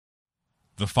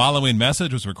The following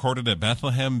message was recorded at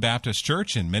Bethlehem Baptist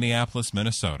Church in Minneapolis,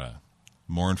 Minnesota.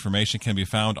 More information can be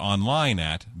found online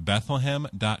at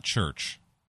bethlehem.church.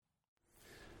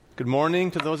 Good morning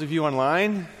to those of you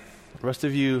online, the rest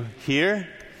of you here.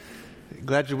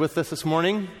 Glad you're with us this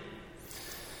morning.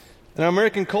 In our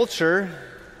American culture,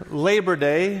 Labor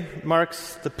Day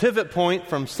marks the pivot point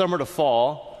from summer to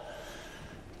fall.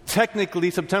 Technically,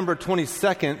 September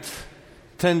 22nd,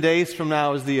 10 days from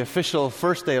now, is the official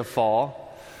first day of fall.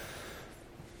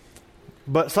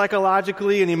 But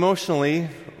psychologically and emotionally,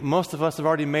 most of us have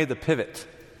already made the pivot.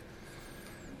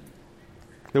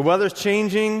 The weather's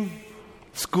changing,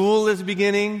 school is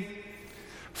beginning,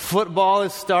 football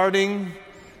is starting.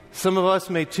 Some of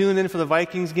us may tune in for the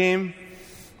Vikings game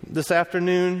this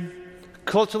afternoon.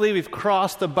 Culturally, we've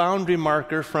crossed the boundary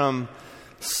marker from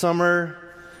summer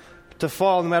to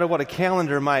fall, no matter what a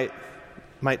calendar might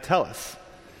tell us.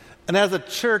 And as a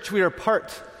church, we are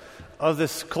part of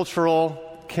this cultural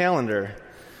calendar.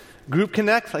 Group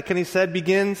Connect, like Kenny said,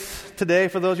 begins today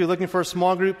for those of you looking for a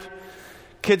small group.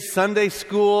 Kids Sunday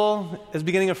School is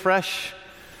beginning afresh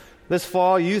this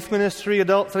fall. Youth ministry,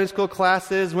 adult Sunday school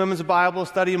classes, women's Bible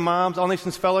study, moms, All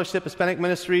Nations Fellowship, Hispanic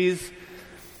ministries.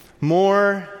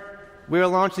 More. We are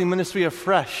launching ministry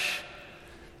afresh.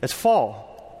 It's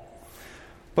fall.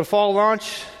 But fall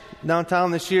launch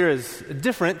downtown this year is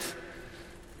different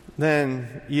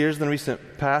than years in the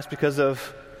recent past because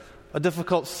of a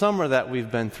difficult summer that we've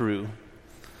been through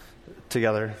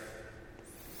together.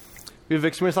 We've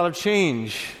experienced a lot of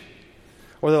change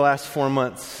over the last 4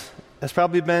 months. It's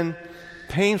probably been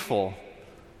painful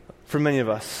for many of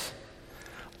us.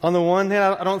 On the one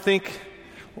hand, I don't think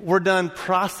we're done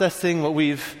processing what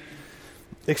we've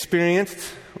experienced.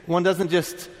 One doesn't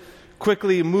just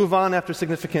quickly move on after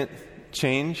significant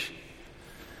change.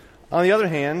 On the other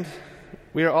hand,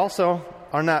 we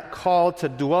are not called to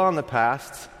dwell on the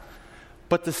past,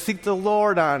 but to seek the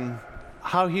Lord on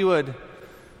how He would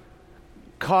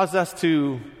cause us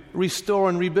to restore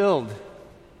and rebuild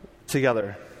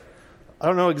together. I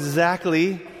don't know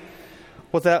exactly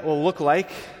what that will look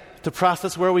like, to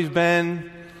process where we've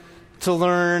been, to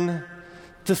learn,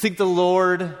 to seek the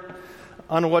Lord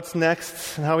on what's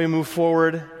next and how we move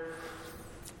forward.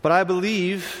 But I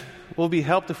believe we'll be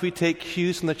helped if we take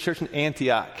cues from the church in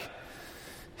Antioch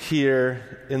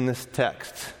here in this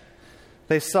text.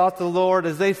 They sought the Lord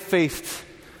as they faced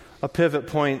a pivot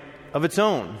point of its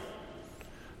own.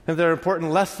 And there are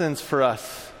important lessons for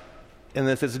us in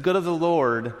this. It's good of the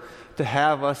Lord to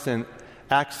have us in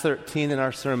Acts 13 in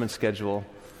our sermon schedule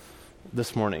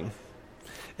this morning.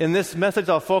 In this message,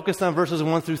 I'll focus on verses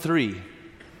 1 through 3.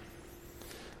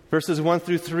 Verses 1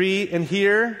 through 3, and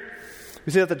here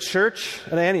we see that the church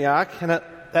at Antioch, and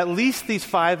at least these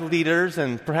 5 leaders,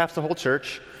 and perhaps the whole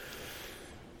church,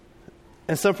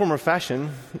 in some form or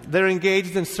fashion, they're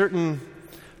engaged in certain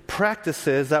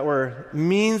practices that were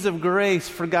means of grace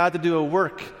for God to do a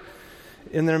work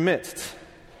in their midst.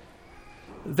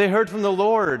 They heard from the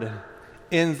Lord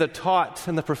in the taught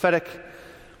and the prophetic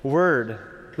word.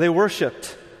 They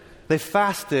worshiped, they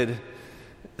fasted,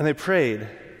 and they prayed.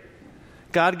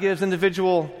 God gives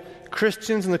individual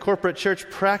Christians in the corporate church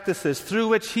practices through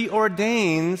which He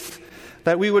ordains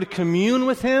that we would commune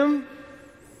with Him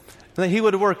and that He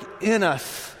would work in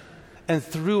us and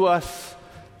through us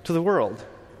to the world.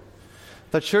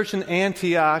 The church in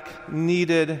Antioch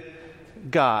needed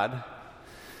God.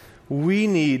 We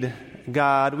need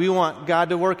God. We want God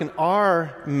to work in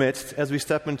our midst as we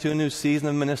step into a new season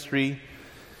of ministry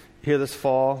here this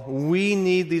fall. We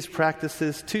need these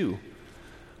practices too.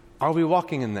 Are we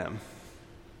walking in them?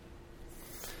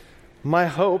 My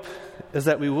hope is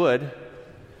that we would.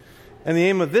 And the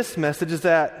aim of this message is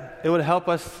that it would help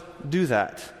us do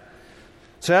that.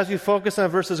 So as we focus on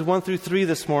verses 1 through 3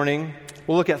 this morning,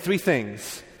 we'll look at 3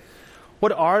 things.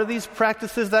 What are these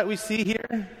practices that we see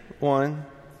here? 1.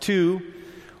 2,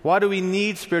 why do we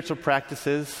need spiritual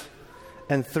practices?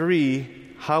 And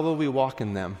 3, how will we walk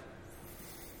in them?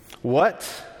 What,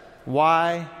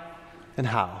 why, and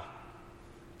how?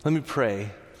 Let me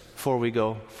pray before we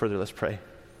go further. Let's pray.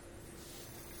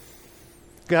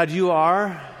 God, You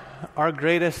are our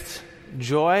greatest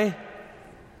joy.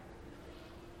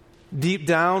 Deep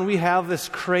down, we have this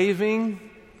craving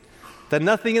that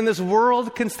nothing in this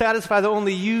world can satisfy, that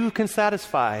only You can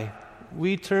satisfy.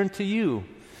 We turn to You.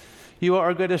 You are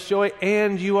our greatest joy,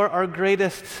 and You are our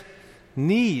greatest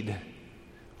need.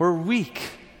 We're weak.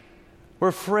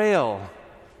 We're frail.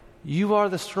 You are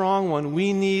the strong one.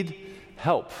 We need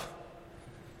help.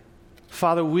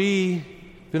 Father, we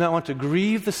do not want to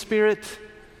grieve the Spirit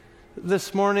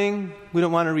this morning. We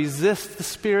don't want to resist the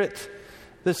Spirit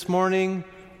this morning.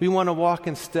 we want to walk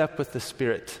in step with the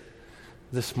Spirit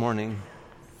this morning.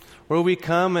 Where we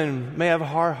come and may have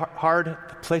hard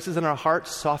places in our hearts,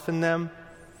 soften them.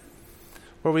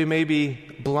 Where we may be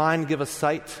blind, give us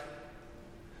sight.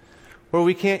 Where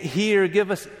we can't hear,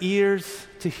 give us ears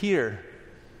to hear.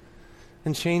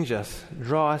 And change us,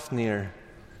 draw us near.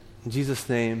 In Jesus'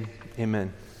 name,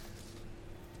 amen.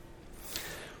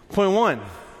 Point 1,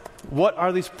 what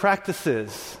are these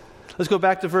practices? Let's go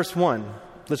back to verse 1.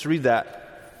 Let's read that.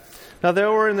 Now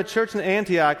there were in the church in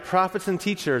Antioch prophets and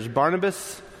teachers,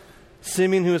 Barnabas,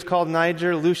 Simeon, who is called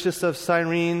Niger, Lucius of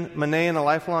Cyrene, Manaen, a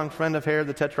lifelong friend of Herod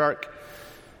the Tetrarch,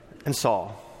 and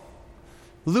Saul.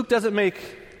 Luke doesn't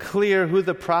make clear who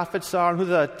the prophets are and who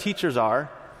the teachers are.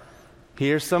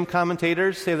 Here, some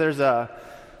commentators say there's a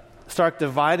stark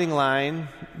dividing line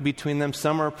between them.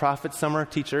 Some are prophets, some are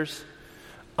teachers.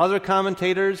 Other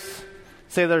commentators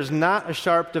say there's not a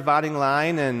sharp dividing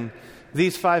line, and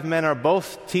these 5 men are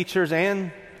both teachers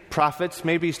and prophets,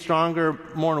 maybe stronger,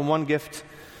 more in one gift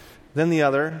than the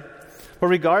other. But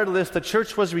regardless, the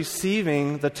church was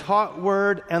receiving the taught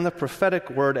word and the prophetic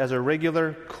word as a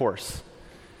regular course.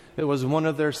 It was one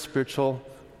of their spiritual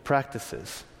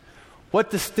practices. What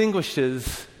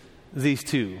distinguishes these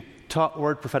two, taught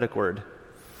word, prophetic word?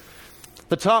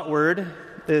 The taught word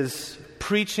is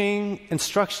preaching,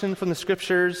 instruction from the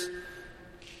Scriptures,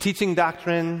 teaching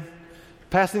doctrine,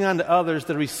 passing on to others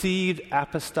the received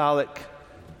apostolic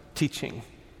teaching.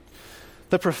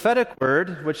 The prophetic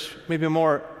word, which maybe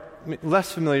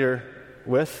less familiar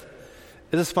with,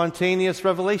 is a spontaneous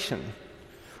revelation,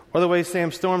 or the way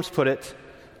Sam Storms put it,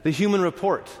 the human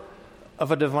report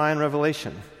of a divine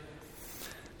revelation.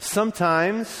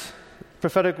 Sometimes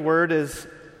prophetic word is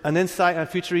an insight on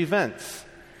future events.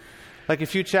 Like a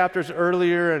few chapters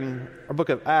earlier in our book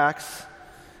of Acts,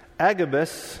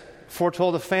 Agabus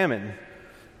foretold a famine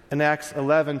in Acts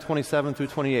 11:27 through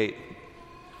 28.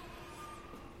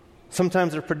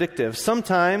 Sometimes they're predictive.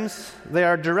 Sometimes they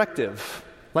are directive.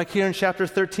 Like here in chapter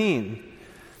 13.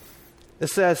 It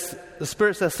says, the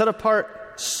Spirit says, set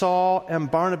apart Saul and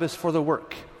Barnabas for the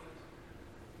work.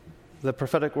 The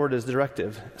prophetic word is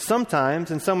directive.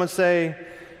 Sometimes, and some would say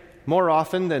more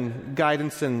often than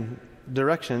guidance and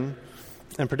direction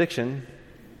and prediction,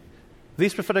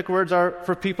 these prophetic words are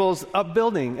for people's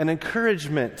upbuilding and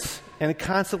encouragement and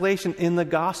consolation in the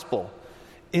gospel,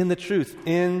 in the truth,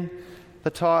 in the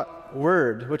taught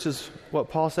word, which is what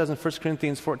Paul says in 1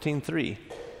 Corinthians 14:3.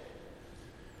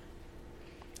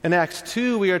 In Acts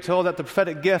 2, we are told that the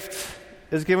prophetic gift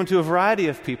is given to a variety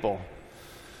of people,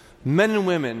 men and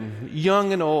women,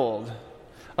 young and old,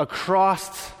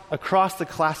 across the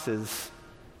classes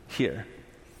here.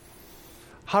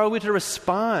 How are we to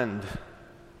respond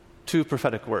to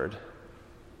prophetic word?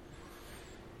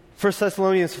 1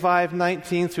 Thessalonians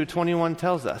 5:19 through 21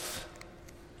 tells us.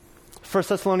 1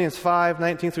 Thessalonians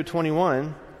 5:19 through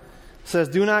 21 says,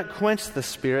 do not quench the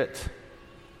Spirit,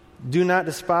 do not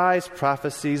despise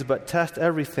prophecies, but test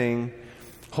everything,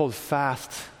 hold fast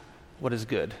what is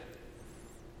good.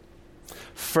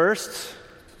 First,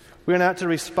 we are not to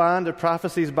respond to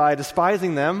prophecies by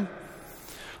despising them.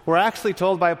 We're actually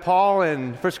told by Paul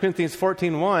in 1 Corinthians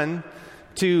 14:1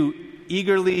 to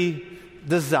eagerly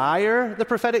desire the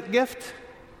prophetic gift.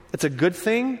 It's a good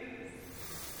thing.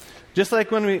 Just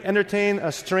like when we entertain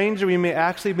a stranger, we may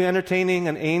actually be entertaining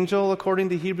an angel, according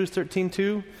to Hebrews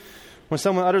 13:2. When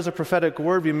someone utters a prophetic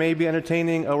word, we may be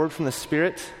entertaining a word from the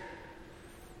Spirit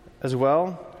as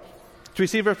well. To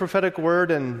receive a prophetic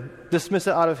word and dismiss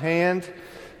it out of hand,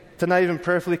 to not even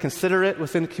prayerfully consider it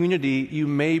within the community, you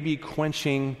may be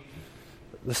quenching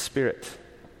the Spirit.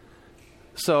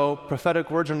 So prophetic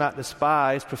words are not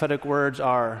despised. Prophetic words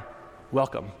are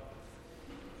welcome.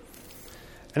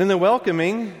 And in the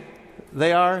welcoming,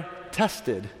 they are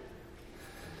tested.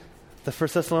 The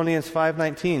 1 Thessalonians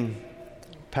 5:19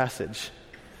 passage.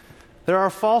 There are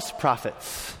false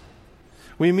prophets.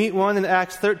 We meet one in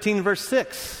Acts 13, verse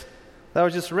 6. That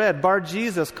was just read. Bar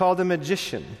Jesus, called a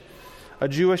magician, a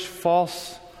Jewish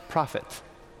false prophet.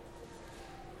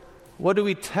 What do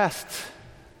we test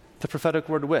the prophetic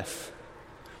word with?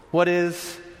 What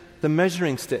is the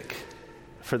measuring stick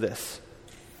for this?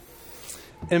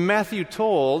 In Matthew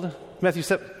 17,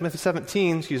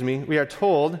 we are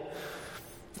told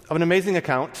of an amazing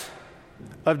account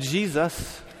of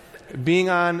Jesus being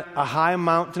on a high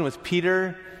mountain with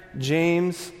Peter,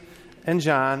 James, and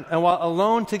John. And while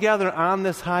alone together on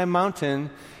this high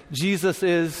mountain, Jesus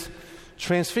is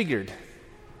transfigured.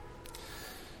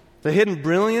 The hidden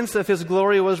brilliance of his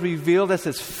glory was revealed as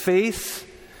his face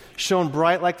shone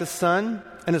bright like the sun,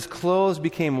 and his clothes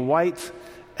became white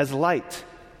as light.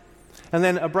 And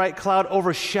then a bright cloud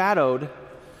overshadowed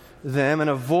them, and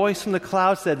a voice from the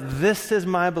cloud said, "This is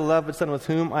my beloved Son with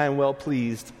whom I am well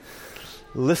pleased.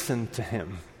 Listen to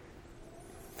him."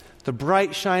 The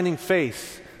bright shining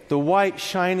face, the white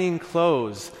shining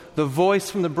clothes, the voice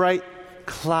from the bright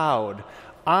cloud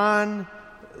on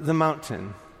the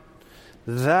mountain.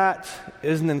 That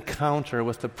is an encounter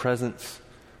with the presence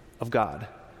of God.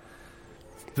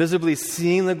 Visibly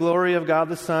seeing the glory of God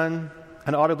the Son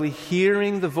and audibly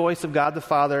hearing the voice of God the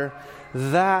Father,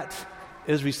 that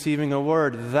is receiving a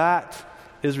word. That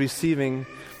is receiving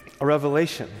a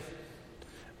revelation.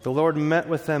 The Lord met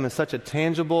with them in such a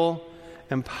tangible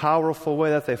and powerful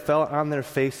way that they fell on their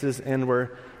faces and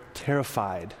were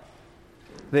terrified.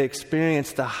 They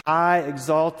experienced the high,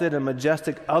 exalted, and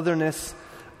majestic otherness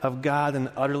of God in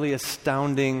an utterly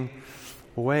astounding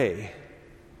way.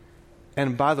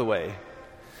 And by the way,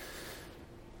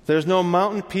 there's no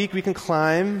mountain peak we can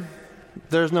climb.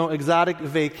 There's no exotic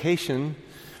vacation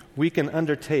we can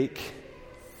undertake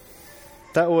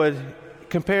that would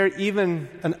compare even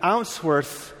an ounce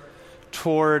worth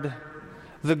toward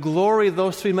the glory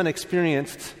those three men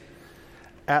experienced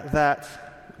at that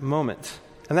moment.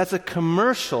 And that's a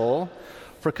commercial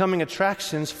for coming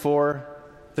attractions for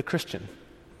the Christian.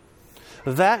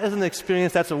 That is an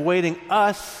experience that's awaiting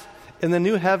us in the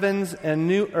new heavens and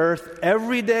new earth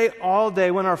every day, all day,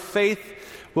 when our faith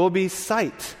will be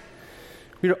sight.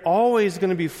 We are always going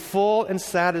to be full and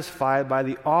satisfied by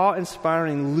the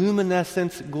awe-inspiring,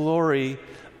 luminescent glory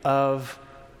of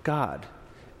God.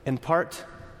 In part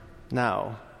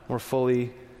now, more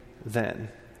fully then.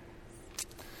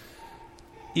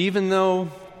 Even though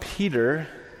Peter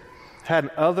had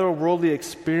an otherworldly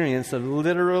experience of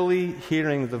literally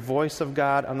hearing the voice of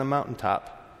God on the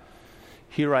mountaintop,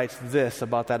 he writes this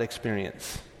about that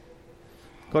experience.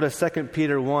 Go to 2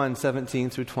 Peter 1, 17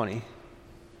 through 20.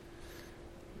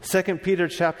 2 Peter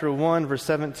chapter 1, verse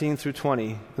 17 through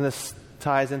 20. And this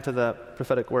ties into the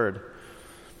prophetic word.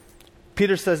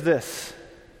 Peter says this: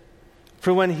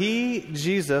 "For when he,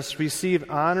 Jesus, received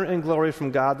honor and glory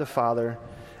from God the Father,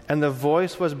 and the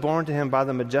voice was borne to him by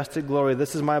the majestic glory,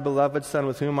 'This is my beloved Son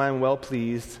with whom I am well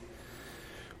pleased,'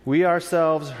 we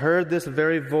ourselves heard this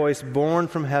very voice borne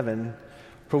from heaven,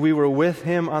 for we were with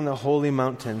him on the holy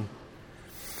mountain.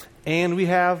 And we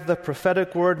have the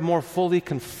prophetic word more fully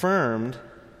confirmed,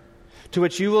 to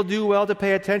which you will do well to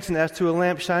pay attention as to a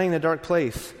lamp shining in a dark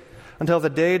place, until the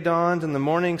day dawns and the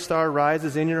morning star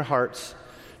rises in your hearts,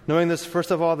 knowing this, first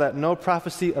of all, that no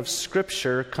prophecy of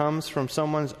Scripture comes from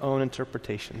someone's own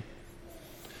interpretation."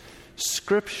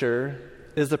 Scripture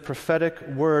is the prophetic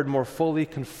word more fully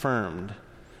confirmed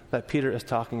that Peter is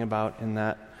talking about in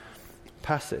that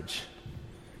passage.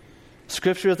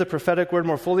 Scripture is the prophetic word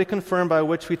more fully confirmed by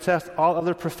which we test all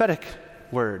other prophetic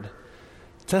word.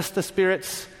 Test the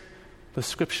spirits with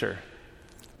Scripture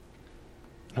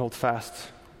and hold fast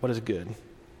what is good.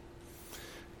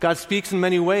 God speaks in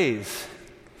many ways.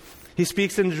 He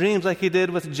speaks in dreams like he did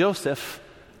with Joseph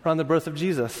around the birth of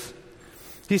Jesus.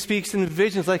 He speaks in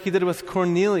visions like he did with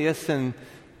Cornelius in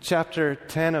chapter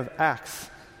 10 of Acts.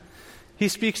 He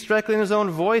speaks directly in his own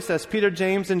voice, as Peter,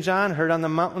 James, and John heard on the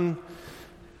mountain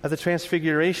of the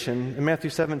Transfiguration in Matthew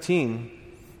 17.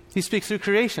 He speaks through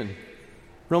creation,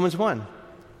 Romans 1.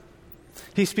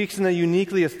 He speaks in a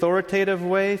uniquely authoritative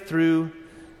way through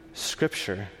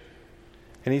Scripture.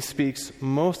 And he speaks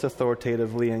most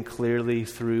authoritatively and clearly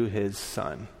through his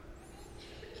Son,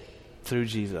 through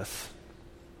Jesus.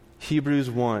 Hebrews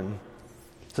 1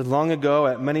 said, "Long ago,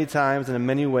 at many times and in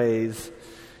many ways,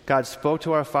 God spoke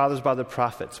to our fathers by the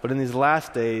prophets, but in these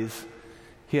last days,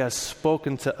 he has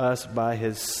spoken to us by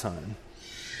his Son."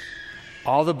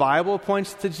 All the Bible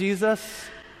points to Jesus,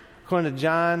 according to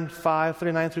John 5,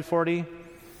 39 through 40.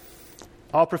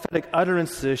 All prophetic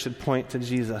utterances should point to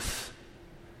Jesus,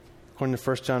 according to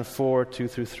 1 John 4, 2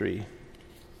 through 3.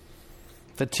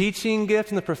 The teaching gift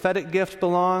and the prophetic gift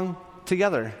belong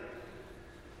together.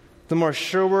 The more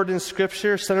sure word in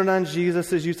Scripture, centered on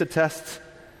Jesus, is used to test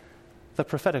the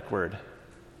prophetic word.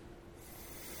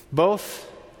 Both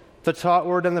the taught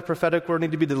word and the prophetic word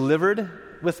need to be delivered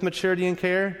with maturity and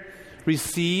care,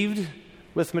 received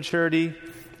with maturity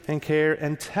and care,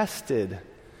 and tested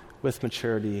with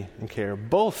maturity and care.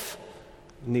 Both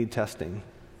need testing.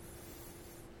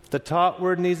 The taught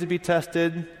word needs to be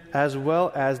tested as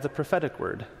well as the prophetic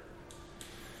word.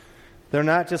 They're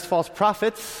not just false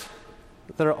prophets,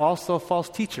 they're also false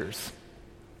teachers.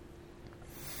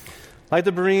 Like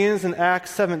the Bereans in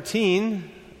Acts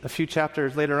 17, a few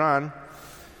chapters later on,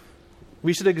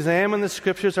 we should examine the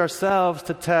Scriptures ourselves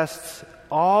to test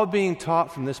all being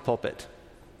taught from this pulpit.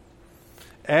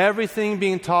 Everything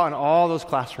being taught in all those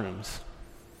classrooms.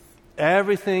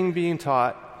 Everything being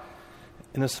taught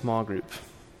in a small group,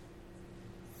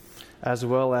 as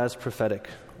well as prophetic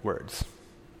words.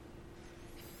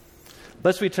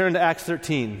 Let's return to Acts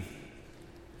 13.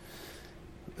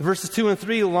 Verses 2 and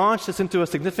 3 launch us into a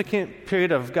significant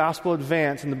period of gospel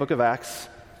advance in the book of Acts.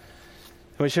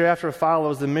 And which hereafter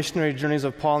follows the missionary journeys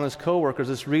of Paul and his co-workers.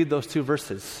 Let's read those 2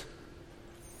 verses.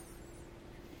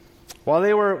 While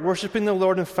they were worshiping the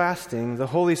Lord and fasting, the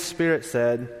Holy Spirit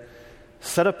said,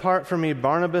 "Set apart for me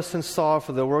Barnabas and Saul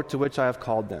for the work to which I have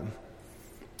called them."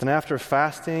 Then after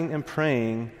fasting and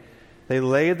praying, they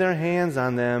laid their hands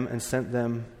on them and sent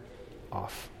them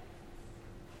off.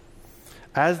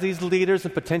 As these leaders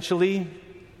and potentially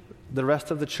the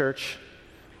rest of the church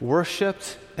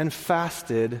worshiped and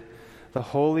fasted, the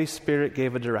Holy Spirit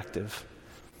gave a directive.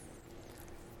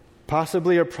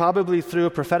 Possibly or probably through a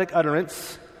prophetic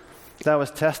utterance that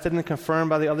was tested and confirmed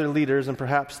by the other leaders and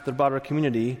perhaps the broader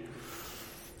community.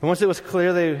 And once it was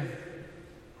clear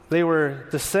they were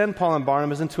to send Paul and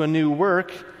Barnabas into a new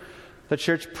work, the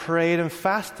church prayed and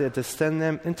fasted to send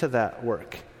them into that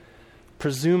work,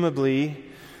 presumably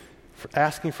for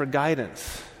asking for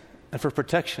guidance and for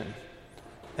protection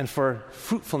and for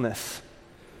fruitfulness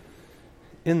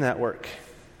in that work.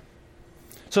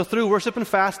 So through worship and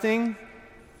fasting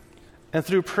and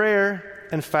through prayer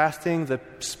and fasting, the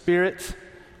Spirit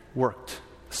worked.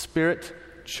 The Spirit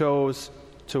chose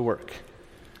to work.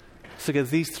 Let's look at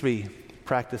these 3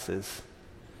 practices.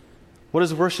 What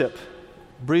is worship?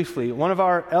 Briefly, one of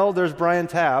our elders, Brian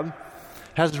Tabb,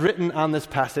 has written on this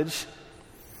passage.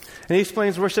 And he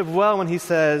explains worship well when he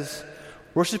says,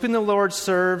 "Worshiping the Lord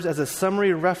serves as a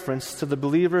summary reference to the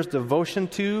believer's devotion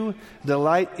to,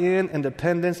 delight in, and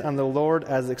dependence on the Lord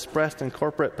as expressed in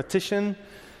corporate petition,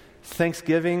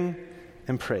 thanksgiving,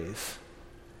 and praise."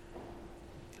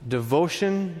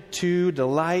 Devotion to,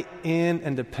 delight in,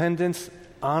 and dependence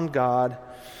on God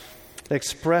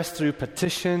expressed through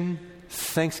petition,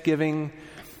 thanksgiving,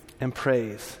 and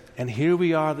praise. And here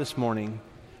we are this morning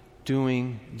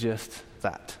doing just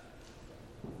that.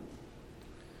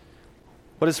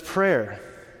 What is prayer?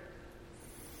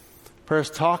 Prayer is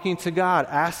talking to God,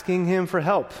 asking Him for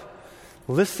help,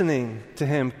 listening to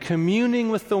Him, communing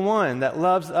with the one that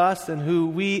loves us and who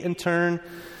we in turn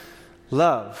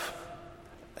love.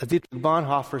 As Dietrich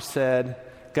Bonhoeffer said,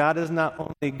 God does not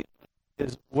only give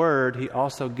His word, He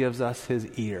also gives us His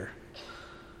ear.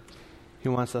 He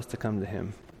wants us to come to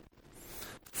Him.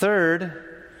 Third,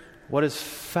 what is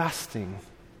fasting?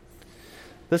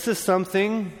 This is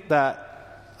something that,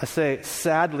 I say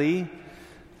sadly,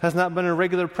 has not been a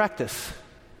regular practice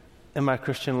in my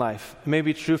Christian life. It may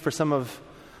be true for some of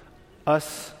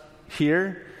us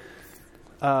here.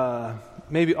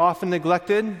 Maybe often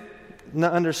neglected,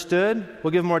 not understood.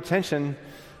 We'll give more attention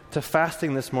to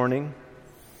fasting this morning.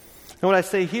 And what I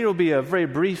say here will be a very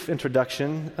brief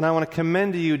introduction, and I want to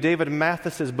commend to you David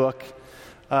Mathis's book,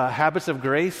 Habits of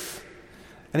Grace.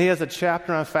 And he has a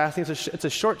chapter on fasting. It's a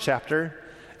short chapter,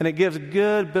 and it gives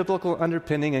good biblical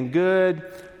underpinning and good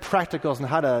practicals on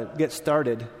how to get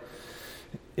started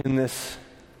in this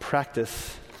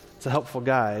practice. It's a helpful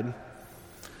guide.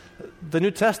 The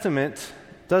New Testament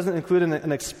doesn't include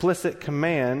an explicit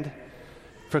command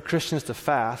for Christians to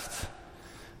fast,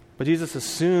 but Jesus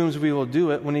assumes we will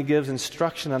do it when He gives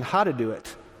instruction on how to do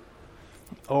it,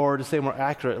 or to say more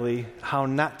accurately, how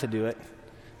not to do it,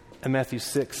 in Matthew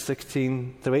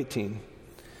 6:16-18.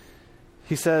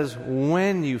 He says,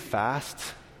 when you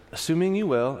fast, assuming we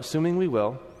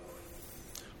will,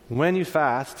 when you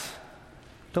fast,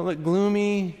 don't look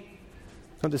gloomy,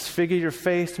 don't disfigure your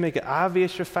face to make it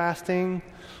obvious you're fasting,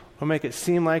 or make it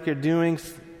seem like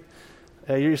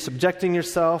you're subjecting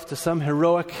yourself to some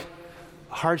heroic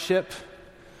hardship.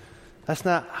 That's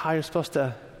not how you're supposed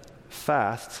to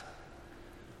fast.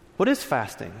 What is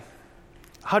fasting?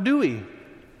 How do we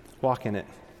walk in it?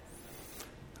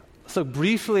 Let's look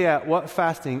briefly at what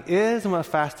fasting is and what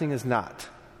fasting is not.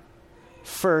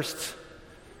 First,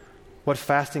 what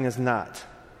fasting is not.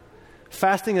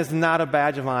 Fasting is not a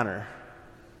badge of honor.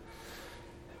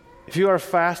 If you are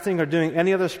fasting or doing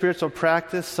any other spiritual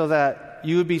practice so that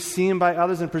you would be seen by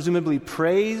others and presumably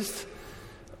praised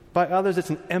by others, it's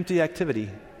an empty activity.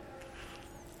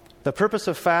 The purpose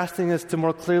of fasting is to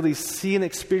more clearly see and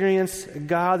experience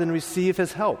God and receive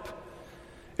His help.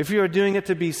 If you are doing it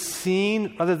to be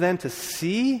seen rather than to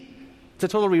see, it's a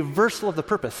total reversal of the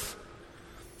purpose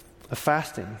of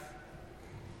fasting.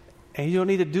 And you don't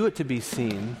need to do it to be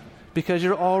seen because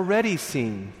you're already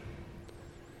seen.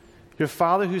 Your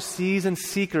Father who sees in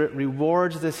secret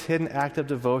rewards this hidden act of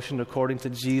devotion according to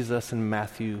Jesus in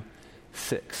Matthew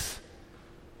 6.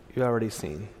 You've already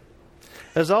seen.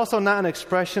 There's also not an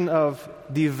expression of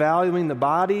devaluing the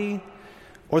body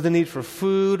or the need for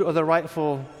food, or the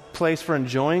rightful place for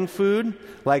enjoying food,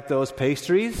 like those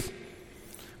pastries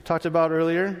talked about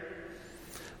earlier.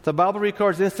 The Bible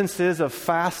records instances of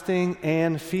fasting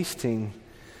and feasting.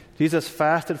 Jesus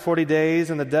fasted 40 days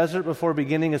in the desert before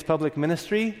beginning his public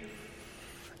ministry,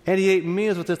 and he ate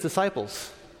meals with his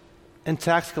disciples and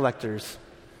tax collectors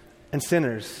and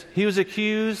sinners. He was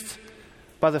accused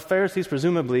by the Pharisees,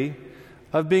 presumably,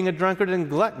 of being a drunkard and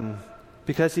glutton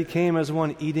because he came as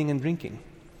one eating and drinking.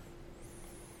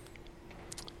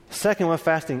 Second, what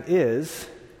fasting is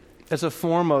a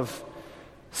form of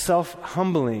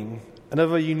self-humbling and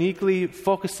of a uniquely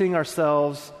focusing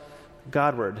ourselves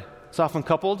Godward. It's often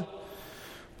coupled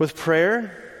with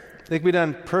prayer. It can be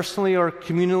done personally or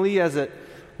communally, as it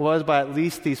was by at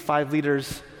least these 5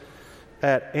 leaders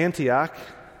at Antioch.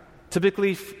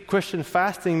 Typically, Christian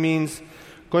fasting means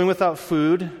going without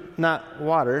food, not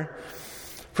water,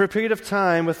 for a period of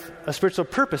time with a spiritual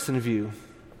purpose in view.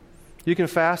 You can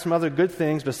fast from other good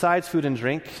things besides food and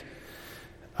drink.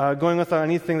 Going without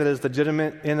anything that is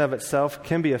legitimate in of itself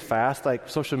can be a fast, like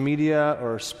social media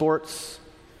or sports.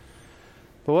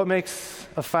 But what makes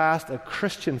a fast a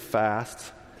Christian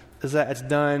fast is that it's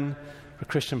done for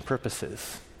Christian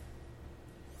purposes.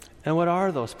 And what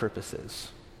are those purposes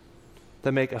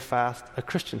that make a fast a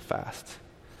Christian fast?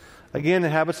 Again, in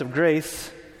Habits of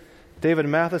Grace, David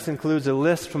Mathis includes a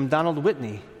list from Donald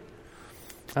Whitney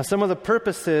on some of the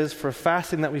purposes for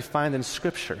fasting that we find in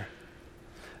Scripture.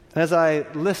 And as I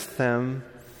list them,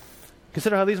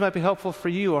 consider how these might be helpful for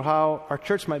you or how our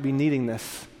church might be needing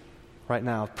this right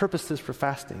now. Purposes for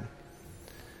fasting.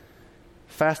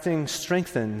 Fasting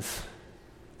strengthens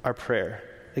our prayer.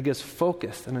 It gives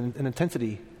focus and an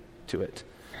intensity to it.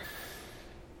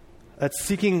 That's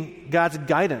seeking God's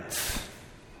guidance.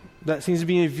 That seems to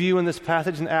be in view in this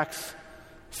passage in Acts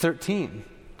 13.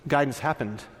 Guidance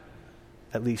happened,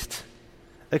 at least.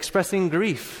 Expressing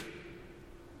grief.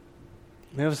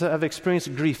 Many of us have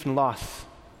experienced grief and loss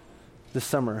this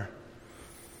summer.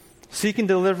 Seeking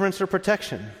deliverance or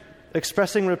protection.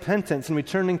 Expressing repentance and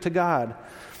returning to God.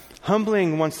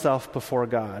 Humbling oneself before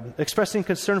God. Expressing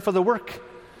concern for the work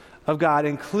of God,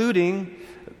 including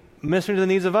ministering to the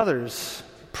needs of others.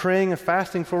 Praying and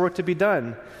fasting for work to be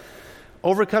done.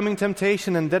 Overcoming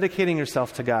temptation and dedicating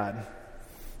yourself to God.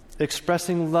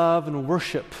 Expressing love and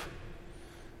worship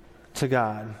to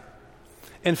God.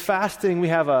 In fasting, we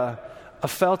have a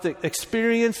felt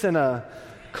experience and a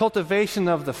cultivation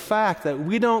of the fact that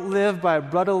we don't live by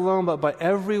bread alone, but by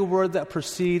every word that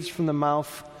proceeds from the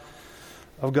mouth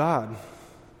of God.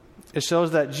 It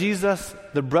shows that Jesus,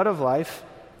 the bread of life,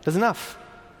 is enough.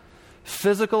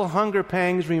 Physical hunger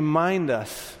pangs remind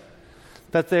us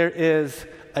that there is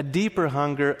a deeper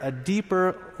hunger,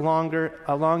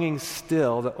 a longing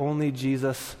still that only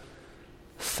Jesus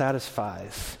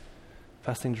satisfies.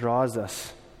 Fasting draws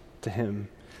us to Him.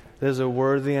 It is a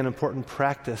worthy and important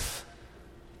practice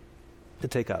to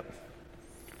take up.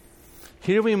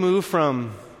 Here we move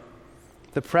from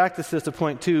the practices to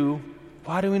point 2.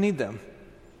 Why do we need them?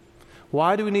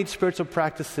 Why do we need spiritual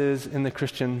practices in the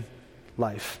Christian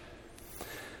life?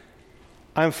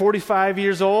 I'm 45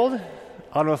 years old.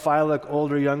 I don't know if I look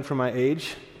old or young for my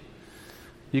age.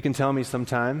 You can tell me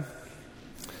sometime.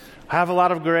 I have a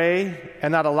lot of gray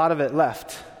and not a lot of it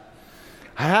left.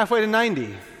 I'm halfway to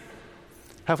 90.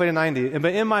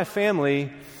 But in my family,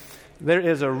 there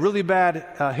is a really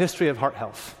bad history of heart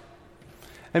health.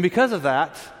 And because of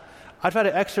that, I try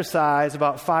to exercise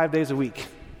about 5 days a week.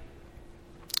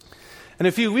 And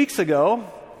a few weeks ago,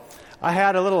 I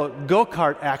had a little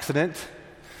go-kart accident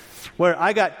where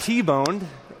I got T-boned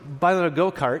by a little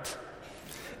go-kart,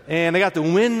 and I got the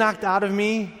wind knocked out of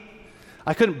me.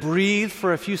 I couldn't breathe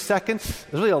for a few seconds.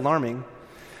 It was really alarming.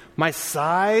 My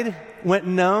side went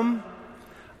numb.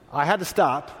 I had to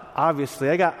stop, obviously.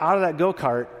 I got out of that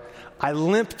go-kart. I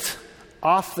limped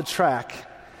off the track.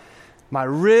 My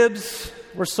ribs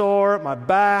were sore, my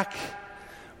back,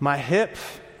 my hip,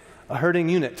 a hurting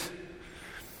unit.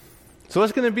 So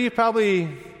it's going to be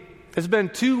it's been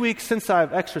 2 weeks since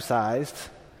I've exercised.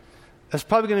 It's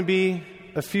probably going to be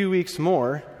a few weeks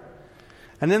more.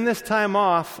 And in this time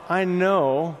off, I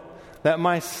know that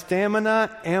my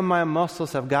stamina and my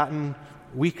muscles have gotten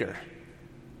weaker.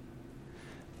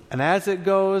 And as it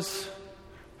goes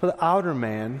for the outer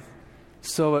man,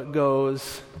 so it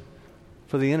goes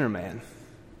for the inner man.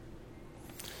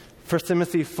 1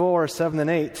 Timothy 4, 7 and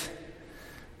 8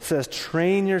 says,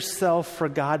 "Train yourself for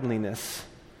godliness.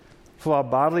 For while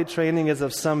bodily training is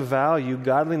of some value,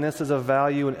 godliness is of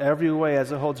value in every way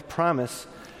as it holds promise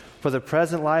for the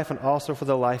present life and also for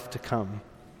the life to come."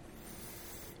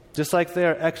 Just like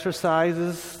there are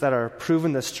exercises that are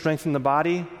proven to strengthen the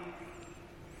body,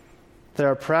 There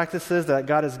are practices that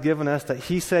God has given us that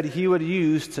He said He would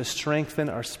use to strengthen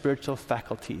our spiritual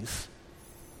faculties.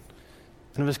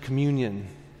 And it was communion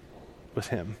with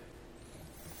Him.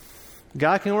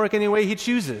 God can work any way He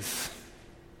chooses.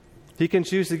 He can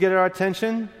choose to get our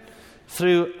attention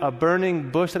through a burning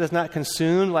bush that is not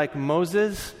consumed like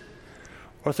Moses,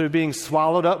 or through being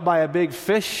swallowed up by a big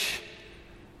fish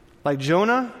like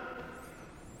Jonah.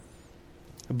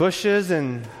 Bushes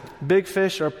and big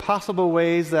fish are possible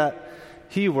ways that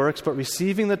He works, but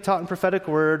receiving the taught and prophetic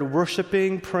word,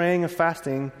 worshiping, praying, and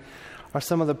fasting are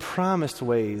some of the promised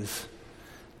ways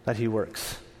that He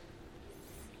works.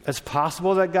 It's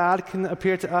possible that God can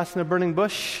appear to us in a burning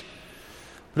bush.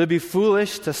 Would it be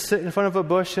foolish to sit in front of a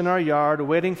bush in our yard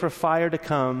waiting for fire to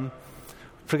come,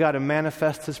 for God to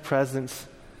manifest His presence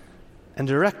and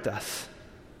direct us?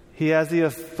 He has the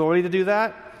authority to do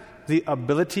that, the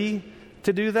ability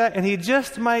to do that, and He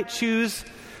just might choose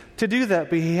to do that,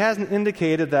 but He hasn't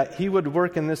indicated that He would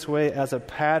work in this way as a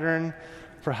pattern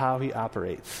for how He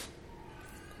operates.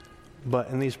 But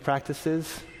in these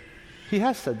practices, He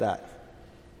has said that.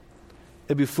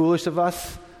 It'd be foolish of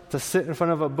us to sit in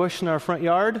front of a bush in our front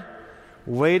yard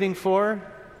waiting for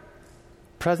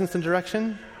presence and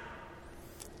direction.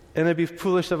 And it'd be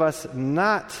foolish of us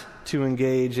not to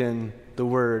engage in the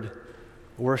word,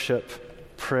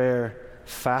 worship, prayer,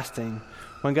 fasting,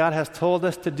 when God has told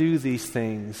us to do these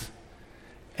things,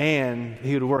 and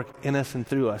He would work in us and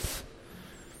through us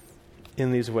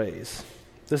in these ways.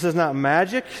 This is not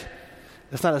magic.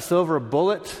 It's not a silver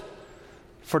bullet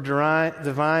for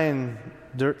divine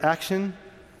action.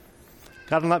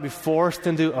 God will not be forced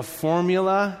into a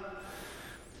formula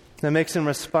that makes Him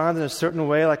respond in a certain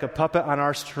way like a puppet on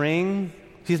our string.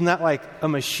 He's not like a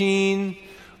machine.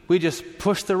 We just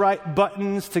push the right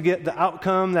buttons to get the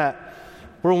outcome that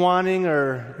we're wanting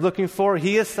or looking for.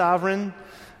 He is sovereign,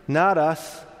 not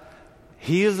us.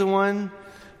 He is the one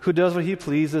who does what He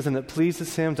pleases, and it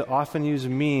pleases Him to often use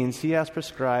means He has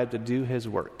prescribed to do His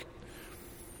work.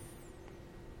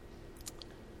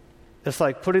 It's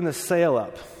like putting the sail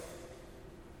up.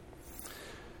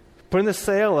 Putting the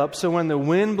sail up so when the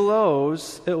wind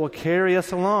blows, it will carry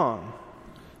us along.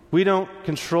 We don't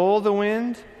control the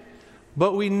wind,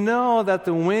 but we know that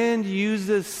the wind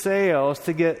uses sails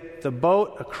to get the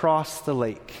boat across the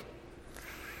lake.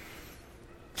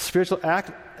 Spiritual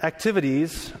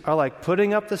activities are like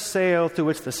putting up the sail through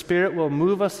which the Spirit will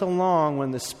move us along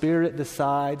when the Spirit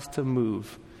decides to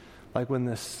move, like when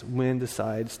the wind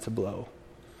decides to blow.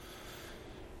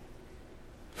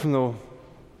 From the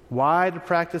wide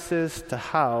practices to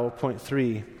how, point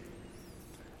 3.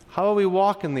 How will we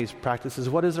walk in these practices?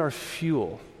 What is our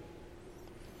fuel?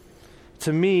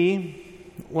 To me,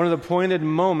 one of the pointed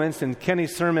moments in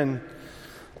Kenny's sermon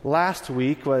last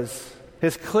week was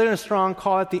his clear and strong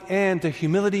call at the end to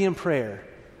humility and prayer.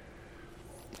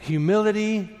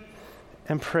 Humility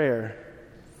and prayer.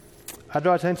 I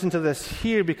draw attention to this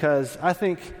here because I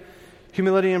think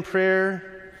humility and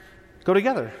prayer go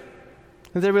together.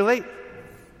 And they relate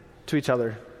to each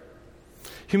other.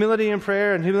 Humility in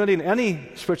prayer and humility in any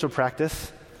spiritual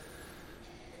practice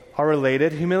are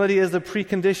related. Humility is the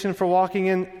precondition for walking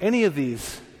in any of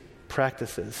these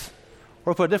practices.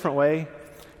 Or put a different way,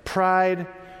 pride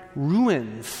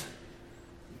ruins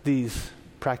these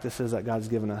practices that God's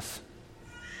given us.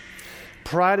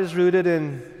 Pride is rooted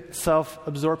in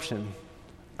self-absorption,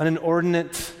 an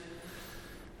inordinate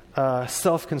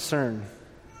self-concern.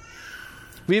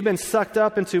 We've been sucked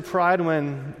up into pride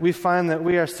when we find that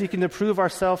we are seeking to prove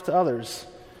ourselves to others,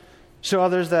 show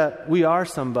others that we are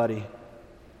somebody,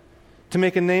 to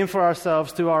make a name for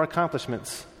ourselves through our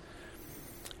accomplishments.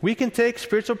 We can take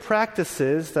spiritual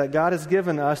practices that God has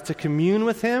given us to commune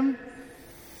with Him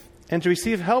and to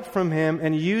receive help from Him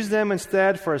and use them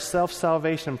instead for a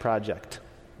self-salvation project,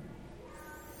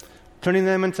 turning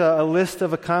them into a list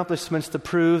of accomplishments to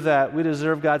prove that we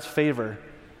deserve God's favor,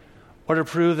 or to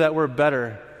prove that we're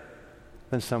better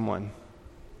than someone.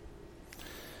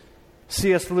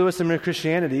 C.S. Lewis in Mere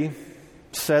Christianity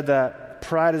said that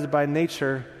pride is by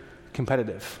nature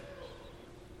competitive.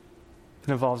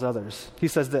 It involves others. He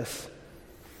says this.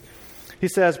 He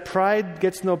says, pride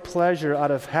gets no pleasure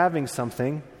out of having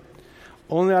something,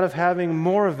 only out of having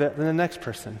more of it than the next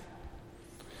person.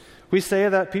 We say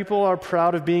that people are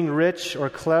proud of being rich or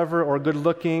clever or good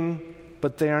looking,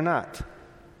 but they are not.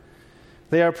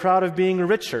 They are proud of being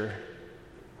richer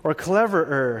or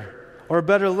cleverer or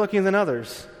better looking than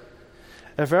others.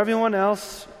 If everyone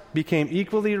else became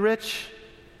equally rich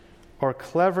or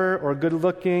clever or good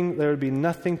looking, there would be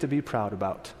nothing to be proud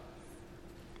about.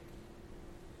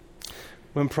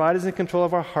 When pride is in control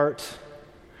of our heart,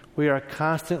 we are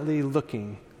constantly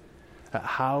looking at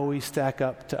how we stack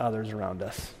up to others around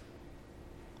us.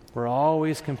 We're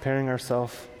always comparing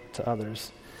ourselves to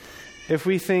others. If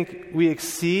we think we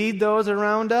exceed those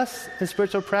around us in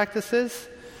spiritual practices,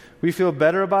 we feel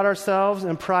better about ourselves,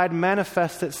 and pride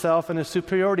manifests itself in a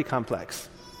superiority complex.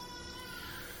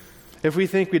 If we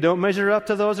think we don't measure up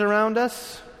to those around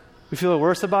us, we feel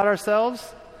worse about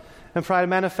ourselves, and pride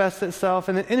manifests itself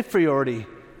in an inferiority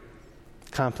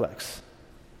complex.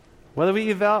 Whether we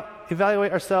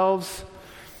evaluate ourselves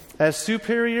as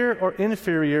superior or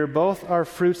inferior, both are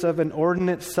fruits of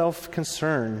inordinate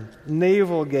self-concern,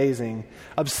 navel-gazing,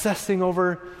 obsessing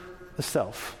over the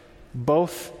self.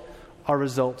 Both are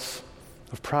results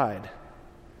of pride.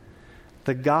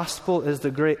 The gospel is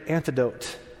the great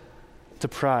antidote to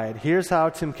pride. Here's how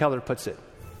Tim Keller puts it.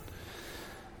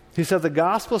 He said, the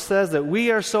gospel says that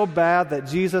we are so bad that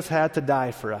Jesus had to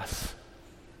die for us.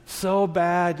 So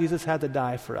bad Jesus had to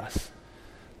die for us.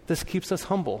 This keeps us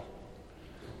humble.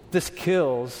 This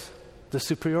kills the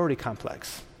superiority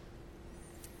complex.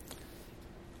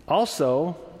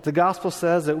 Also, the gospel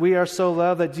says that we are so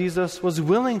loved that Jesus was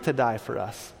willing to die for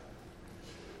us.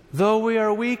 Though we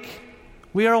are weak,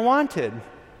 we are wanted.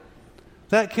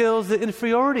 That kills the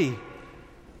inferiority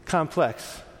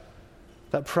complex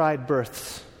that pride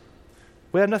births.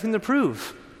 We have nothing to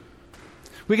prove.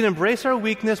 We can embrace our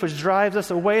weakness, which drives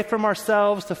us away from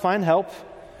ourselves to find help.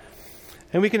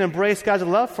 And we can embrace God's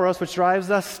love for us, which drives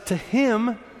us to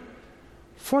Him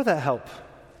for that help.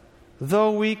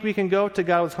 Though weak, we can go to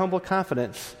God with humble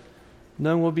confidence,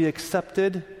 knowing we'll be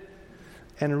accepted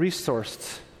and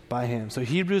resourced by Him. So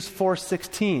Hebrews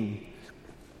 4:16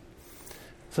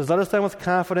 says, let us then with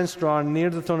confidence draw near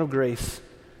to the throne of grace,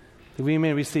 that we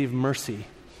may receive mercy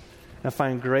and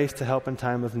find grace to help in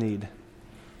time of need.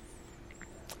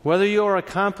 Whether you are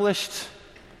accomplished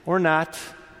or not,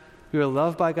 you are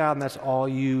loved by God, and that's all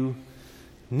you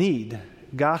need.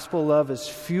 Gospel love is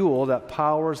fuel that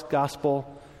powers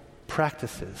gospel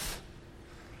practices.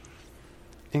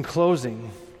 In closing,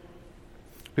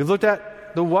 we looked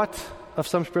at the what of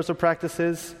some spiritual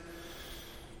practices,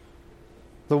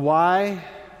 the why,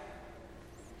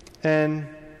 and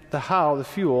the how, the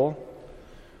fuel.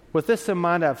 With this in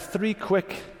mind, I have 3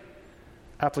 quick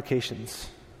applications.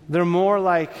 They're more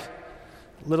like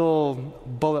little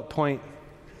bullet point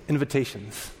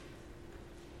invitations.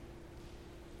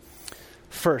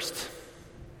 First,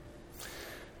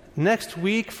 next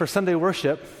week for Sunday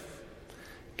worship,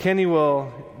 Kenny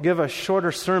will give a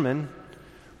shorter sermon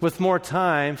with more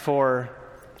time for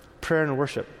prayer and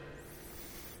worship.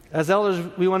 As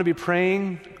elders, we want to be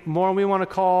praying more, and we want to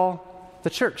call the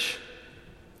church,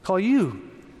 call you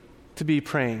to be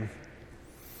praying.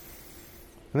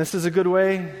 And this is a good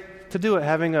way to do it,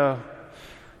 having a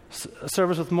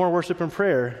service with more worship and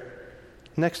prayer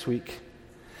next week.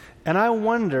 And I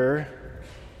wonder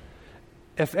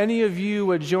if any of you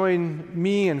would join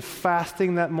me in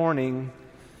fasting that morning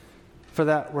for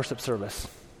that worship service.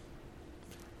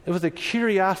 It was a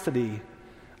curiosity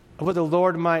of what the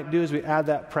Lord might do as we add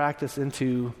that practice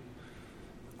into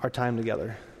our time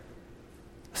together.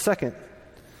 Second,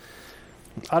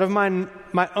 out of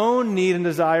my own need and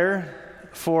desire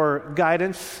for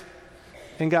guidance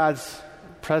in God's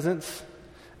presence,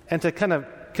 and to kind of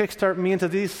kickstart me into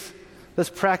this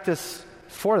practice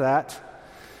for that,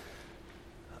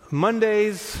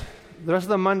 Mondays, the rest of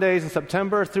the Mondays in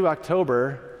September through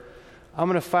October, I'm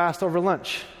going to fast over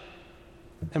lunch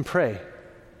and pray.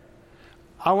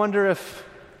 I wonder if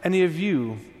any of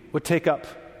you would take up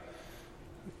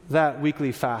that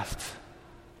weekly fast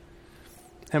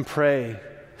and pray,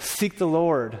 seek the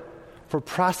Lord for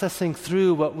processing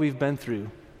through what we've been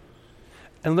through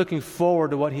and looking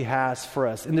forward to what He has for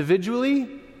us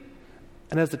individually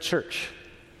and as the church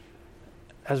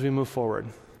as we move forward.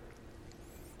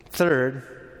 Third,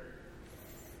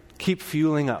 keep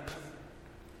fueling up.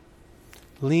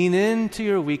 Lean into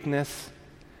your weakness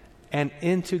and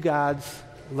into God's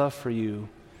love for you,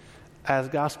 as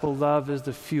gospel love is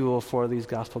the fuel for these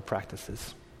gospel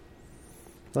practices.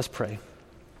 Let's pray.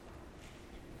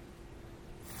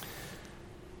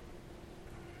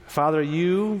 Father,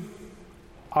 you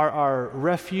are our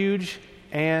refuge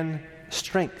and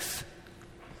strength.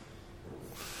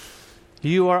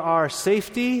 You are our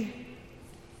safety.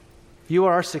 You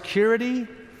are our security.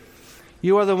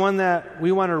 You are the one that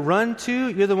we want to run to.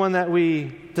 You're the one that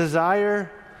we desire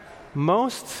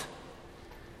most.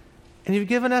 And you've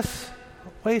given us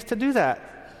ways to do that.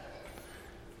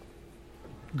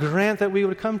 Grant that we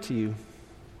would come to you.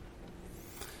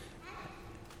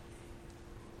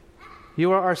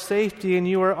 You are our safety and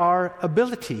you are our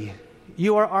ability.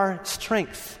 You are our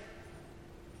strength.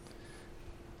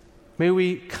 May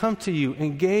we come to you,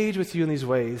 engage with you in these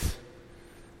ways,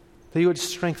 that you would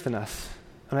strengthen us.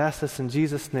 And I ask this in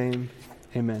Jesus' name,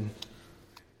 amen.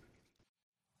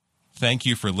 Thank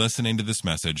you for listening to this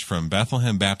message from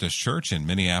Bethlehem Baptist Church in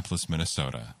Minneapolis,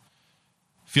 Minnesota.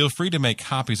 Feel free to make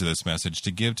copies of this message to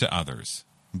give to others,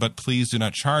 but please do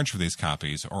not charge for these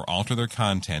copies or alter their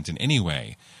content in any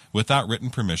way without written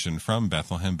permission from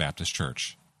Bethlehem Baptist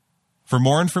Church. For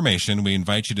more information, we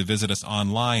invite you to visit us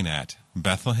online at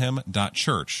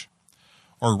bethlehem.church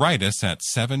or write us at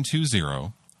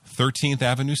 720 13th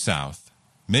Avenue South,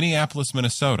 Minneapolis,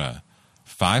 Minnesota,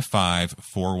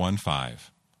 55415.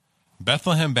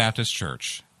 Bethlehem Baptist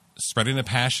Church, spreading a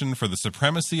passion for the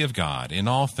supremacy of God in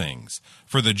all things,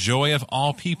 for the joy of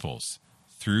all peoples,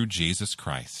 through Jesus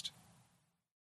Christ.